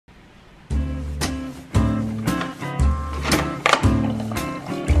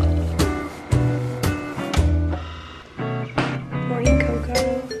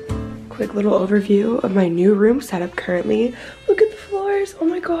quick little overview of my new room setup currently. Look at the floors. Oh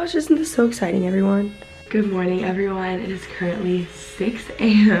my gosh, isn't this so exciting, everyone? Good morning, everyone. It is currently 6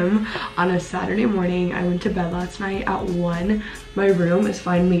 a.m. on a Saturday morning. I went to bed last night at 1. My room is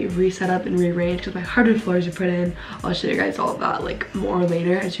finally reset up and rearranged with my hardwood floors are put in. I'll show you guys all of that like more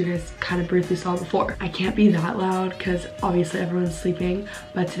later, as you guys kind of briefly saw before. I can't be that loud because obviously everyone's sleeping,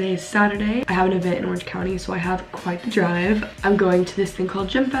 but today is Saturday. I have an event in Orange County, so I have quite the drive. I'm going to this thing called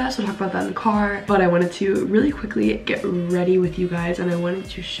Gemfest. We'll talk about that in the car, but I wanted to really quickly get ready with you guys, and I wanted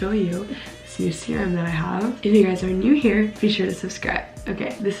to show you this new serum that I have. If you guys are new here, be sure to subscribe.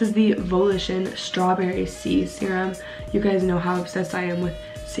 Okay, this is the Volition Strawberry C Serum. You guys know how obsessed I am with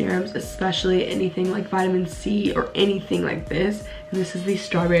serums, especially anything like vitamin C or anything like this. And this is the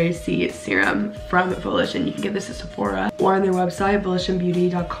Strawberry C Serum from Volition. You can get this at Sephora or on their website,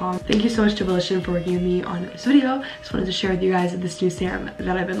 volitionbeauty.com. Thank you so much to Volition for working with me on this video. Just wanted to share with you guys this new serum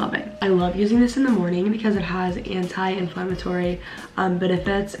that I've been loving. I love using this in the morning because it has anti-inflammatory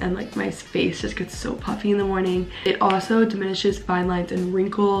benefits, and like my face just gets so puffy in the morning. It also diminishes fine lines and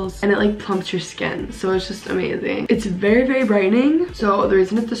wrinkles, and it like plumps your skin, so it's just amazing. It's very, very brightening. So the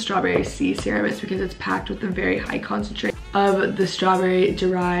reason it's the Strawberry C Serum is because it's packed with a very high concentration of the strawberry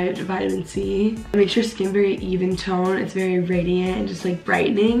derived vitamin C. It makes your skin very even tone. It's very radiant and just like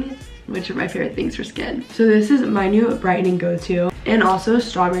brightening, which are my favorite things for skin. So this is my new brightening go-to. And also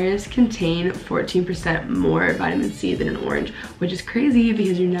strawberries contain 14% more vitamin C than an orange, which is crazy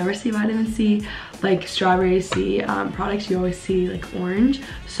because you never see vitamin C like strawberry C products. You always see like orange.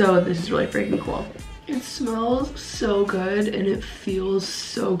 So this is really freaking cool. It smells so good and it feels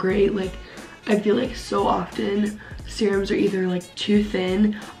so great. Like I feel like so often serums are either like too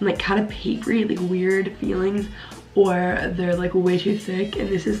thin and like kind of papery, like weird feelings, or they're like way too thick, and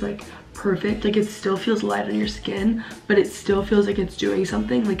this is like perfect. Like it still feels light on your skin, but it still feels like it's doing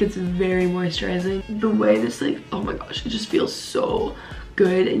something. Like it's very moisturizing. The way this like, oh my gosh, it just feels so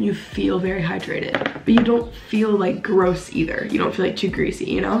good, and you feel very hydrated, but you don't feel like gross either. You don't feel like too greasy,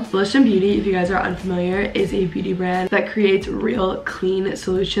 you know? Volition Beauty, if you guys are unfamiliar, is a beauty brand that creates real clean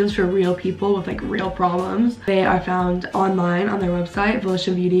solutions for real people with like real problems. They are found online on their website,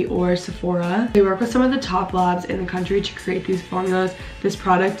 Volition Beauty or Sephora. They work with some of the top labs in the country to create these formulas. This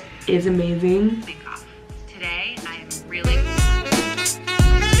product is amazing. Today, I'm really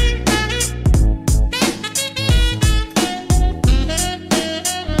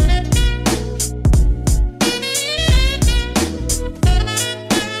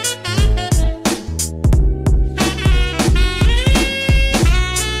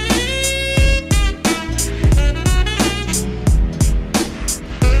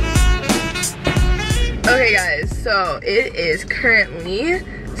Okay guys, so it is currently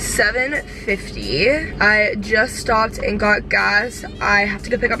 7:50. I just stopped and got gas. I have to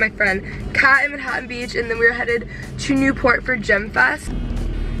go pick up my friend Kat in Manhattan Beach, and then we're headed to Newport for Gemfest.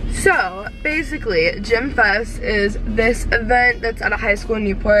 So basically, Gemfest is this event that's at a high school in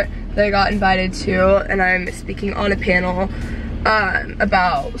Newport that I got invited to, and I'm speaking on a panel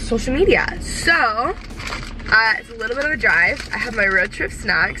about social media. So it's a little bit of a drive. I have my road trip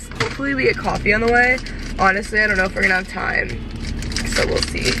snacks. Hopefully we get coffee on the way. Honestly, I don't know if we're gonna have time, so we'll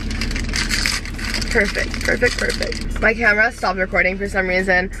see. Perfect, perfect, perfect. My camera stopped recording for some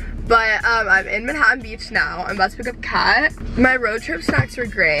reason, but I'm in Manhattan Beach now. I'm about to pick up Kat. My road trip snacks were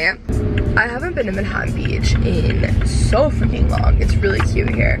great. I haven't been to Manhattan Beach in so freaking long. It's really cute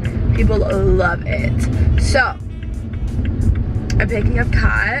here. People love it. So, I'm picking up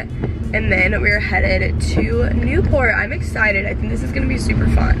Kat, and then we're headed to Newport. I'm excited. I think this is gonna be super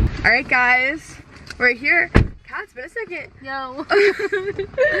fun. All right, guys, we're here. Kat, it's been a second. Yo.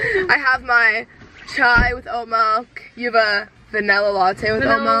 I have my chai with oat milk. You have a vanilla latte with oat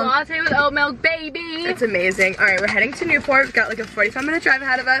milk. Vanilla latte with oat milk, baby. It's amazing. All right, we're heading to Newport. We've got like a 45-minute drive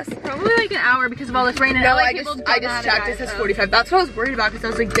ahead of us. Probably like an hour because of all this rain. And No, LA I people just don't know how to checked. drive, It says so. 45. That's what I was worried about, because I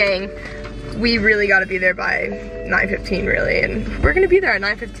was like, dang, we really got to be there by 9:15 really, and we're gonna be there at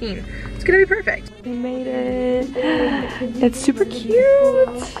 9:15. It's gonna be perfect. We made it. It's super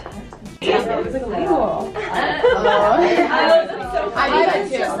cute. I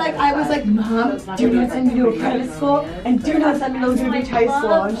was like, Mom, do not send me to a private school, and do not send me to Laguna Beach High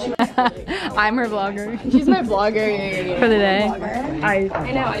School. And she was I'm her vlogger. She's my vlogger For the day. I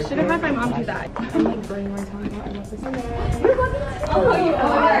know, I should have had my mom do that. oh, you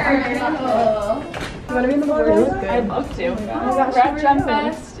are. You want to be in the vlog? I'd love to. We're at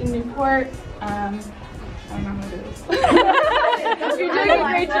Gemfest in Newport. I don't know who it is. You're doing a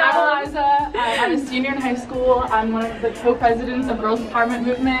great job, Eliza. I'm a senior in high school. I'm one of the co-presidents of Girls Empowerment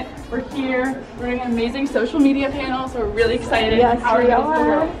Movement. We're here. We're doing an amazing social media panel, so we're really excited. Yes, Empowering we the are.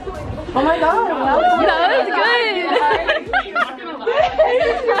 world. Oh my god, That was good. I'm not gonna lie.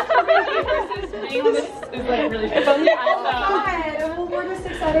 Versus being on this is like really good. Well, we're just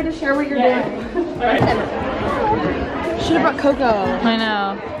excited to share what you're doing. should have brought cocoa. I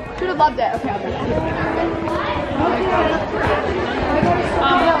know. Should have loved it. Okay, I'll bring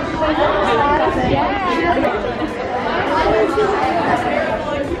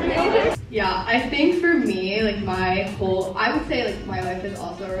Yeah, I think for me, like I would say like my life is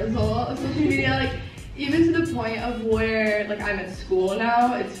also a result of social media. Like even to the point of where like I'm at school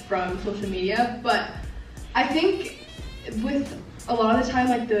now, it's from social media. But I think with a lot of the time,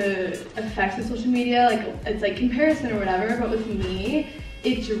 like the effects of social media, like it's like comparison or whatever. But with me,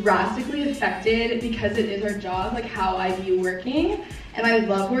 it drastically affected because it is our job, like how I view working. And I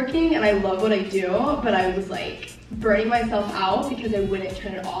love working and I love what I do, but I was like burning myself out because I wouldn't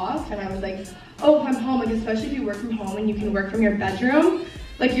turn it off. And I was like, oh, if I'm home, like especially if you work from home and you can work from your bedroom,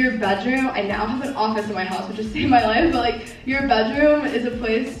 like your bedroom, I now have an office in my house, which has saved my life, but like your bedroom is a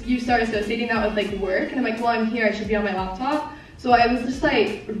place you start associating that with like work. And I'm like, well, I'm here, I should be on my laptop. So I was just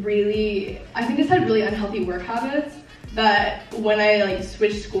like really, I think I just had really unhealthy work habits that when I like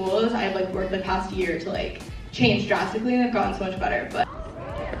switched schools, I've like worked the past year to like change drastically, and I've gotten so much better. But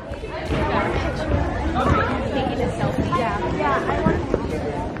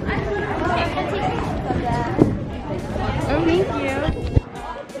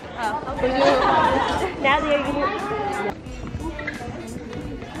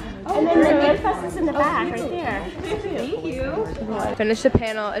And then the gemfest is in the back, right there. Thank you. Finished the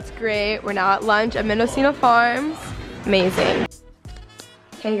panel, it's great. We're now at lunch at Mendocino Farms. Amazing.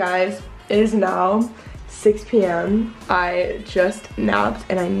 Hey guys, it is now 6 p.m. I just napped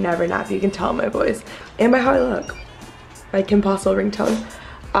and I never nap. You can tell in my voice and by how I look. My Kim Possible ringtone.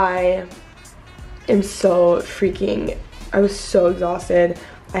 I am so I was so exhausted.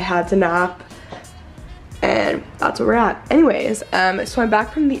 I had to nap and that's where we're at. Anyways, so I'm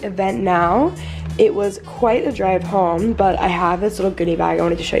back from the event now. It was quite a drive home, but I have this little goodie bag I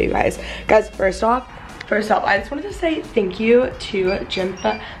wanted to show you guys. Guys, first off, I just wanted to say thank you to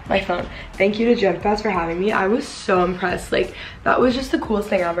gemfest, my phone. Thank you to gemfest for having me. I was so impressed. Like, that was just the coolest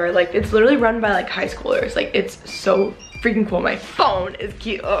thing ever. Like, it's literally run by like high schoolers. Like, it's so freaking cool. My phone is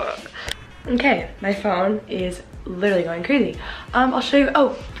cute. Ugh. Okay, my phone is literally going crazy. I'll show you.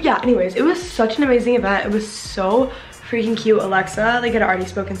 Oh, yeah, anyways, it was such an amazing event. It was so freaking cute. Alexa, like, had already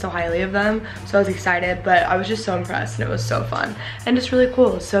spoken so highly of them, so I was excited, but I was just so impressed and it was so fun and just really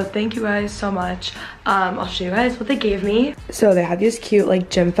cool. So thank you guys so much. I'll show you guys what they gave me. So they had these cute like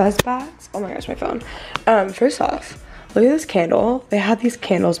gemfest bags. Oh my gosh, my phone. First off, look at this candle. They had these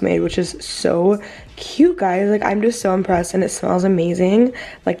candles made, which is so cute, guys. Like, I'm just so impressed and it smells amazing.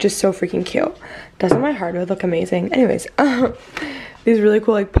 Like, just so freaking cute. Doesn't my hardwood look amazing? Anyways, these really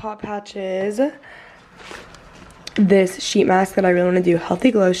cool like pop patches. This sheet mask that I really want to do,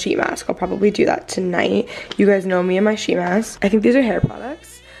 Healthy Glow sheet mask. I'll probably do that tonight. You guys know me and my sheet mask. I think these are hair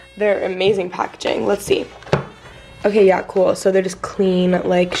products. They're amazing packaging. Let's see. Okay, yeah, cool. So they're just clean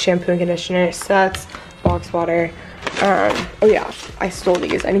like shampoo and conditioner sets, box water. Oh yeah, I stole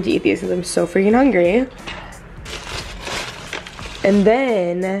these. I need to eat these because I'm so freaking hungry. And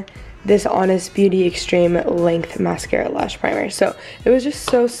then this Honest Beauty Extreme Length Mascara Lash Primer. So it was just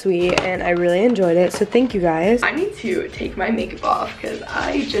so sweet and I really enjoyed it. So thank you guys. I need to take my makeup off because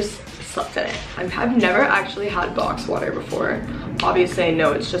I just slept in it. I've never actually had box water before. Obviously I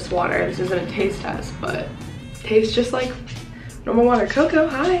know it's just water. This isn't a taste test, but it tastes just like normal water. Coco,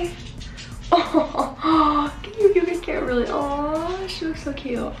 hi. Oh, you guys can't really. Oh, she looks so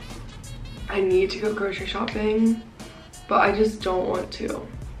cute. I need to go grocery shopping, but I just don't want to.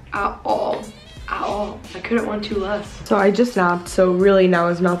 At all. I couldn't want to less. So I just napped, so really now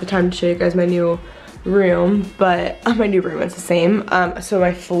is not the time to show you guys my new room, but my new room is the same. So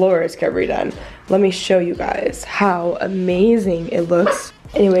my floors get redone. Let me show you guys how amazing it looks.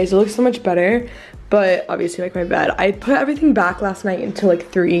 Anyways, it looks so much better, but obviously like my bed, I put everything back last night until like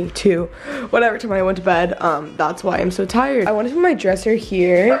 3, 2, whatever time I went to bed. That's why I'm so tired. I wanted to put my dresser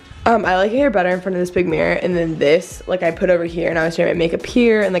here. I like it here better in front of this big mirror, and then this, like, I put over here, and I was doing my makeup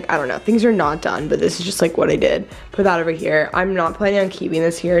here, and like, I don't know, things are not done, but this is just like what I did. Put that over here. I'm not planning on keeping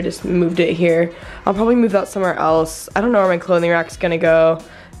this here, just moved it here. I'll probably move that somewhere else. I don't know where my clothing rack's gonna go.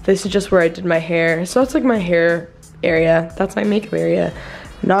 This is just where I did my hair. So that's like my hair area. That's my makeup area.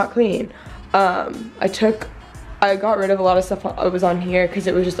 Not clean. I got rid of a lot of stuff that was on here because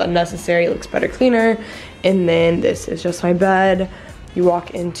it was just unnecessary. It looks better cleaner. And then this is just my bed. You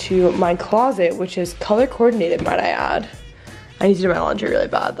walk into my closet, which is color coordinated, might I add. I need to do my laundry really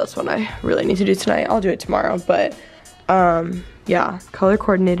bad. That's what I really need to do tonight. I'll do it tomorrow, but Yeah, color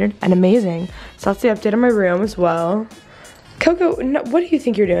coordinated and amazing. So that's the update on my room as well. Coco, no, what do you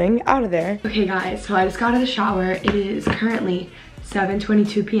think you're doing? Out of there. Okay guys, so I just got out of the shower. It is currently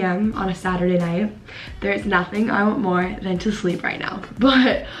 7:22 p.m. on a Saturday night. There's nothing I want more than to sleep right now.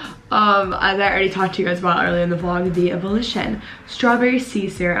 But as I already talked to you guys about earlier in the vlog, the Volition Strawberry Sea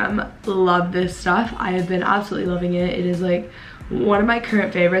Serum. Love this stuff. I have been absolutely loving it. It is like one of my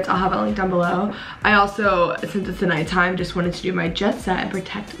current favorites. I'll have it linked down below. I also, since it's the nighttime, just wanted to do my Jet Set and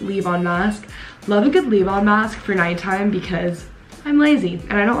Protect leave-on mask. Love a good leave-on mask for nighttime because I'm lazy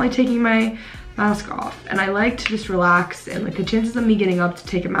and I don't like taking my mask off. And I like to just relax, and like the chances of me getting up to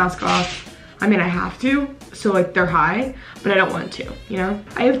take a mask off, I mean I have to, so like they're high, but I don't want to, you know?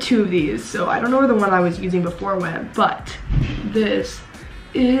 I have 2 of these, so I don't know where the one I was using before went, but this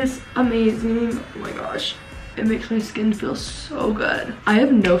is amazing. Oh my gosh. It makes my skin feel so good. I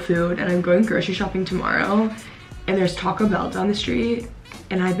have no food and I'm going grocery shopping tomorrow, and there's Taco Bell down the street,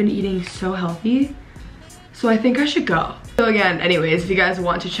 and I've been eating so healthy, so I think I should go. So again, anyways, if you guys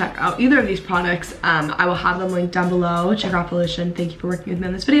want to check out either of these products, I will have them linked down below. Check out Volition. Thank you for working with me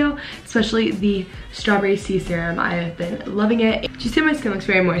on this video, especially the Strawberry Sea Serum. I have been loving it. Do you see my skin looks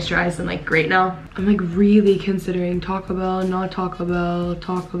very moisturized and like great now? I'm like really considering Taco Bell, not Taco Bell,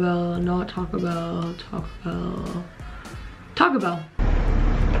 Taco Bell, not Taco Bell, Taco Bell, Taco Bell.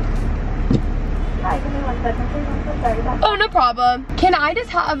 Hi, give me 1 second, please. I'm so sorry. Oh, no problem. Can I just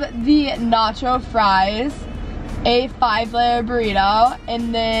have the nacho fries, a 5-layer burrito,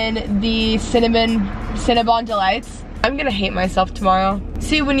 and then the Cinnabon Delights? I'm gonna hate myself tomorrow.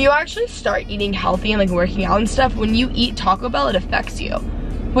 See, when you actually start eating healthy and like working out and stuff, when you eat Taco Bell, it affects you.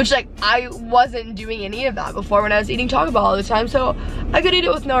 Which like, I wasn't doing any of that before when I was eating Taco Bell all the time, so I could eat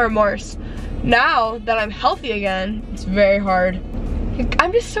it with no remorse. Now that I'm healthy again, it's very hard.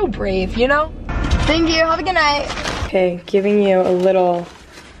 I'm just so brave, you know? Thank you, have a good night. Okay, giving you a little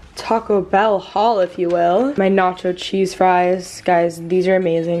Taco Bell haul, if you will. My nacho cheese fries. Guys, these are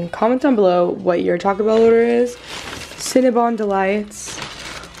amazing. Comment down below what your Taco Bell order is. Cinnabon Delights.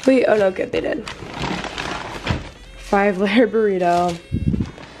 Wait, oh no, good, they did. 5-layer burrito.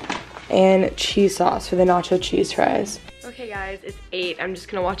 And cheese sauce for the nacho cheese fries. Okay guys, it's 8. I'm just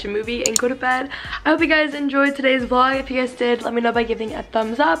gonna watch a movie and go to bed. I hope you guys enjoyed today's vlog. If you guys did, let me know by giving a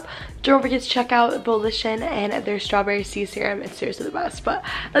thumbs up. Don't forget to check out Volition and their Strawberry Sea Serum. It's seriously the best. But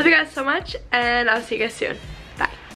I love you guys so much, and I'll see you guys soon.